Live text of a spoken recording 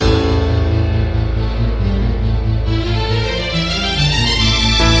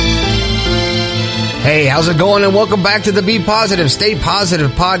Hey, how's it going? And welcome back to the Be Positive, Stay Positive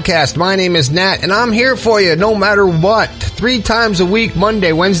podcast. My name is Nat, and I'm here for you no matter what. 3 times a week,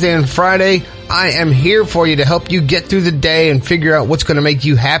 Monday, Wednesday, and Friday, I am here for you to help you get through the day and figure out what's going to make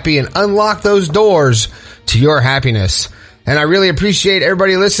you happy and unlock those doors to your happiness. And I really appreciate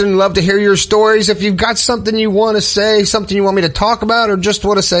everybody listening. Love to hear your stories. If you've got something you want to say, something you want me to talk about, or just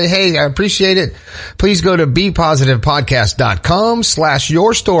want to say, hey, I appreciate it, please go to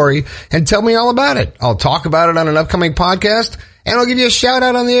bepositivepodcast.com/yourstory and tell me all about it. I'll talk about it on an upcoming podcast, and I'll give you a shout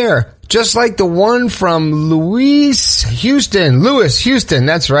out on the air. Just like the one from Lewis Houston,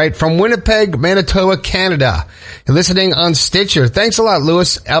 that's right, from Winnipeg, Manitoba, Canada. You're listening on Stitcher. Thanks a lot,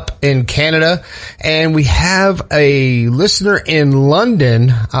 Lewis, up in Canada. And we have a listener in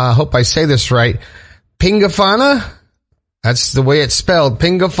London. I hope I say this right. Pingafana? That's the way it's spelled.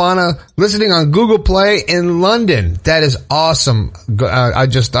 Pingafana, listening on Google Play in London. That is awesome. I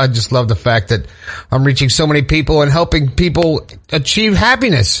just love the fact that I'm reaching so many people and helping people achieve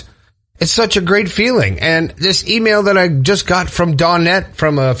happiness. It's such a great feeling. And this email that I just got from Dawnette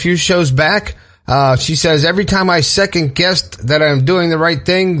from a few shows back, she says, every time I second guessed that I'm doing the right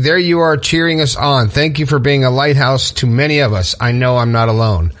thing, there you are cheering us on. Thank you for being a lighthouse to many of us. I know I'm not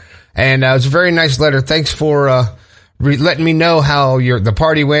alone. And it was a very nice letter. Thanks for letting me know how the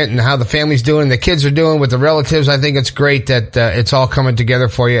party went and how the family's doing, the kids are doing with the relatives. I think it's great that it's all coming together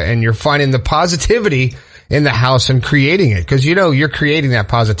for you and you're finding the positivity in the house and creating it. Because, you know, you're creating that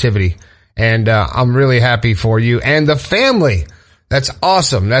positivity. And I'm really happy for you and the family. That's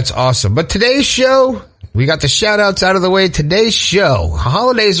awesome. That's awesome. But today's show, we got the shout-outs out of the way. Today's show,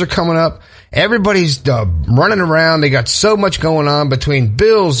 holidays are coming up. Everybody's running around. They got so much going on between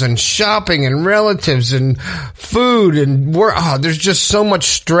bills and shopping and relatives and food and work. Oh, there's just so much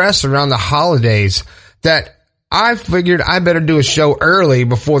stress around the holidays that I figured I better do a show early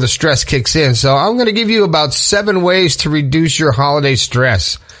before the stress kicks in. So I'm going to give you about 7 ways to reduce your holiday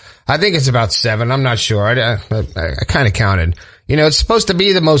stress. I think it's about 7. I'm not sure. I kind of counted. You know, it's supposed to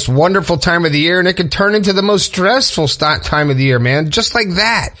be the most wonderful time of the year, and it can turn into the most stressful time of the year, man. Just like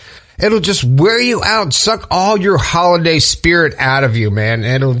that. It'll just wear you out, suck all your holiday spirit out of you, man.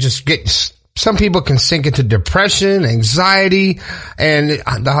 It'll just some people can sink into depression, anxiety, and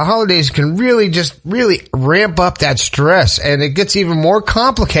the holidays can really ramp up that stress. And it gets even more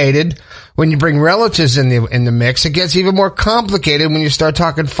complicated when you bring relatives in the mix. It gets even more complicated when you start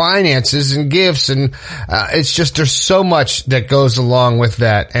talking finances and gifts. And, it's just, there's so much that goes along with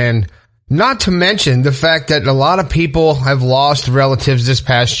that. And not to mention the fact that a lot of people have lost relatives this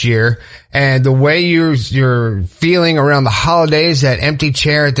past year, and the way you're feeling around the holidays, that empty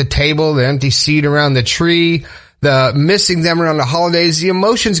chair at the table, the empty seat around the tree, the missing them around the holidays, the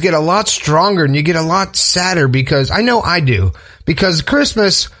emotions get a lot stronger and you get a lot sadder because I know I do, because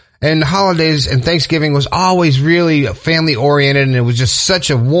Christmas and holidays and Thanksgiving was always really family oriented, and it was just such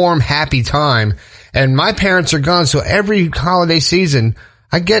a warm, happy time. And my parents are gone, so every holiday season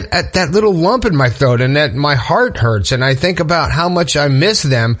I get at that little lump in my throat and that my heart hurts, and I think about how much I miss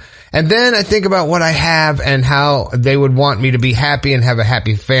them. And then I think about what I have and how they would want me to be happy and have a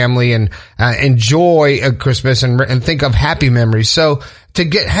happy family and enjoy Christmas and think of happy memories. So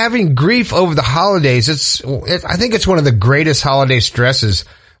having grief over the holidays, I think it's one of the greatest holiday stresses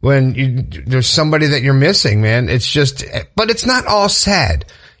when there's somebody that you're missing, man. But it's not all sad.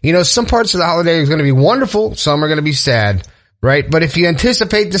 You know, some parts of the holiday are going to be wonderful, some are going to be sad. Right? But if you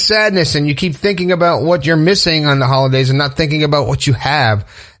anticipate the sadness and you keep thinking about what you're missing on the holidays and not thinking about what you have,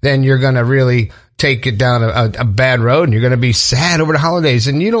 then you're going to really take it down a bad road, and you're going to be sad over the holidays,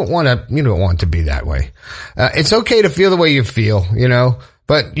 and you don't want to be that way. It's okay to feel the way you feel, you know,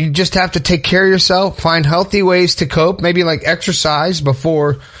 but you just have to take care of yourself, find healthy ways to cope, maybe like exercise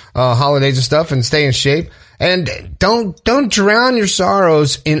before holidays and stuff, and stay in shape. And don't drown your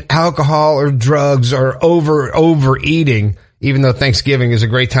sorrows in alcohol or drugs or overeating. Even though Thanksgiving is a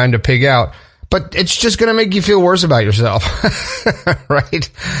great time to pig out, but it's just going to make you feel worse about yourself, right?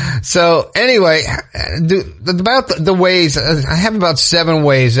 So anyway, about the ways, I have about 7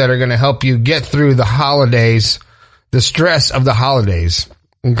 ways that are going to help you get through the holidays, the stress of the holidays,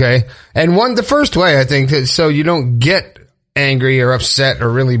 okay? And the first way, I think, so you don't get angry or upset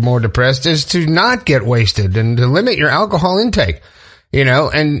or really more depressed, is to not get wasted and to limit your alcohol intake. You know,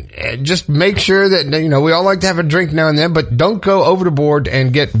 and just make sure that, you know, we all like to have a drink now and then, but don't go overboard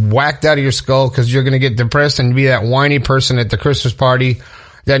and get whacked out of your skull, because you're going to get depressed and be that whiny person at the Christmas party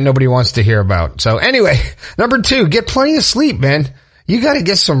that nobody wants to hear about. So anyway, number 2, get plenty of sleep, man. You got to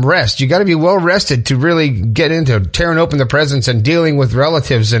get some rest. You got to be well rested to really get into tearing open the presents and dealing with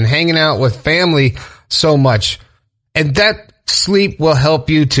relatives and hanging out with family so much. And that sleep will help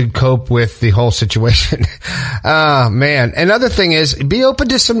you to cope with the whole situation. Man. Another thing is be open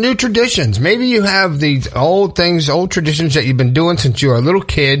to some new traditions. Maybe you have these old traditions that you've been doing since you were a little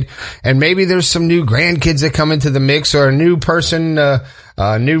kid, and maybe there's some new grandkids that come into the mix, or a new person,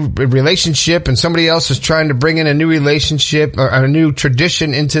 a new relationship, and somebody else is trying to bring in a new relationship or a new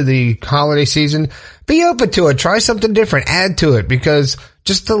tradition into the holiday season. Be open to it. Try something different. Add to it, because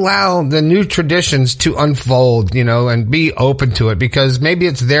just allow the new traditions to unfold, and be open to it, because maybe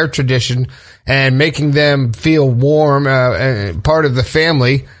it's their tradition, and making them feel warm, and part of the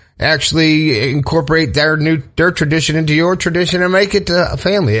family. Actually incorporate their tradition into your tradition and make it a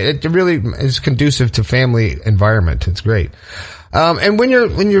family. It really is conducive to family environment. It's great. And when you're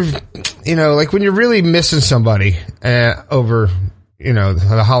really missing somebody, over,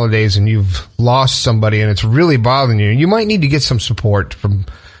 the holidays, and you've lost somebody and it's really bothering you, you might need to get some support from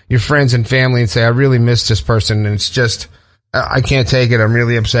your friends and family and say, I really miss this person, and it's just, I can't take it. I'm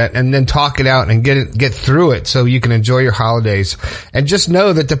really upset. And then talk it out and get through it so you can enjoy your holidays. And just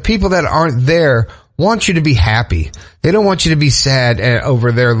know that the people that aren't there want you to be happy. They don't want you to be sad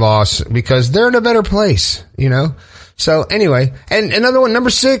over their loss, because they're in a better place, So anyway, and another one, number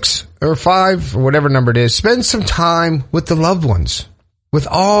 6 or 5 or whatever number it is, spend some time with the loved ones. With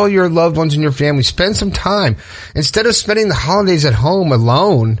all your loved ones in your family, spend some time. Instead of spending the holidays at home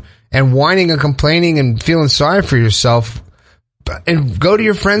alone and whining and complaining and feeling sorry for yourself, and go to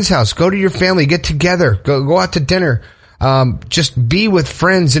your friend's house, go to your family, get together, go out to dinner. Just be with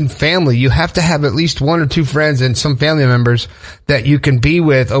friends and family. You have to have at least 1 or 2 friends and some family members that you can be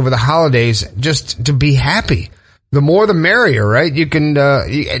with over the holidays, just to be happy. The more the merrier, right? You can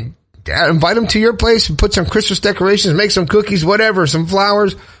invite them to your place and put some Christmas decorations, make some cookies, whatever, some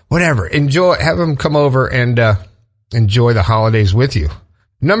flowers, whatever. Have them come over and enjoy the holidays with you.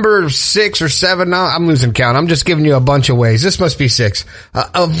 Number 6 or 7 now, I'm losing count. I'm just giving you a bunch of ways. This must be 6.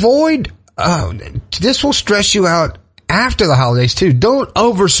 This will stress you out after the holidays too. Don't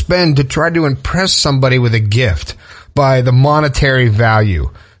overspend to try to impress somebody with a gift by the monetary value.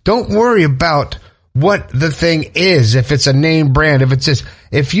 Don't worry about what the thing is, if it's a name brand,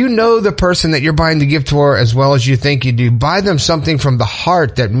 if you know the person that you're buying the gift for as well as you think you do, buy them something from the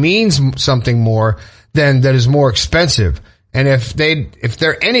heart that means something more than that is more expensive. And if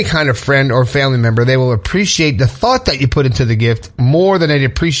they're any kind of friend or family member, they will appreciate the thought that you put into the gift more than they'd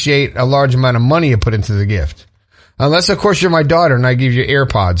appreciate a large amount of money you put into the gift. Unless, of course, you're my daughter and I give you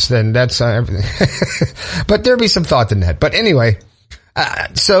AirPods, then that's everything. But there'll be some thought in that. But anyway,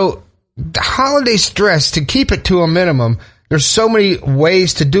 so the holiday stress, to keep it to a minimum, there's so many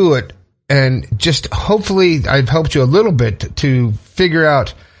ways to do it. And just hopefully I've helped you a little bit to figure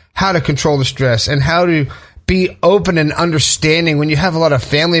out how to control the stress and how to be open and understanding when you have a lot of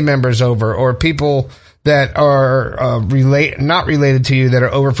family members over, or people that are not related to you that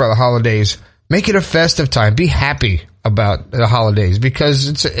are over for the holidays. Make it a festive time. Be happy about the holidays,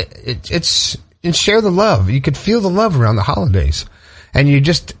 because it's share the love. You could feel the love around the holidays. And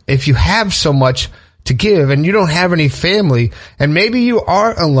if you have so much to give and you don't have any family, and maybe you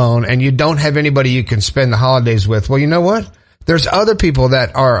are alone and you don't have anybody you can spend the holidays with, well, you know what? There's other people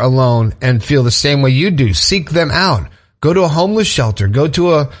that are alone and feel the same way you do. Seek them out. Go to a homeless shelter. Go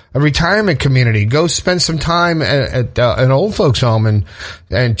to a retirement community. Go spend some time at an old folks home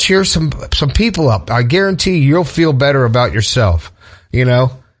and cheer some people up. I guarantee you'll feel better about yourself,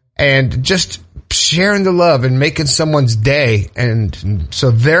 and just sharing the love and making someone's day, and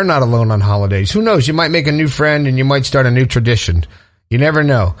so they're not alone on holidays. Who knows? You might make a new friend and you might start a new tradition. You never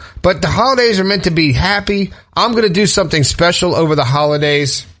know. But the holidays are meant to be happy. I'm going to do something special over the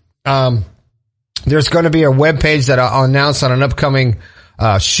holidays. There's going to be a webpage that I'll announce on an upcoming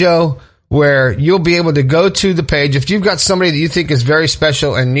show, where you'll be able to go to the page. If you've got somebody that you think is very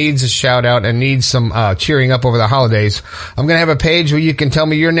special and needs a shout out and needs some cheering up over the holidays, I'm going to have a page where you can tell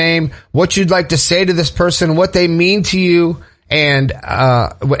me your name, what you'd like to say to this person, what they mean to you, and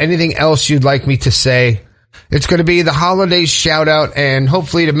anything else you'd like me to say. It's going to be the holidays shout out, and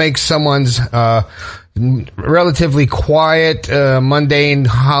hopefully to make someone's relatively quiet, mundane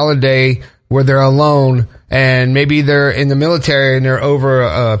holiday where they're alone, and maybe they're in the military and they're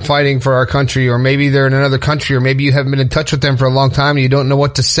over fighting for our country, or maybe they're in another country, or maybe you haven't been in touch with them for a long time and you don't know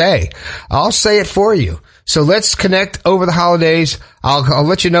what to say. I'll say it for you. So let's connect over the holidays. I'll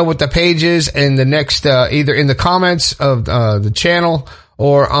let you know what the page is in the next, either in the comments of the channel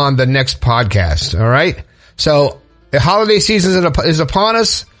or on the next podcast. All right. So the holiday season is upon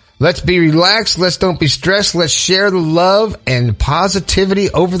us. Let's be relaxed. Let's don't be stressed. Let's share the love and positivity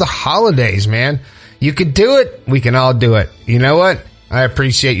over the holidays, man. You can do it. We can all do it. You know what? I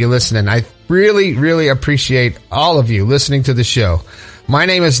appreciate you listening. I really, really appreciate all of you listening to the show. My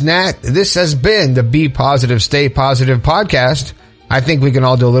name is Nat. This has been the Be Positive, Stay Positive podcast. I think we can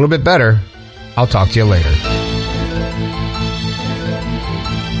all do a little bit better. I'll talk to you later.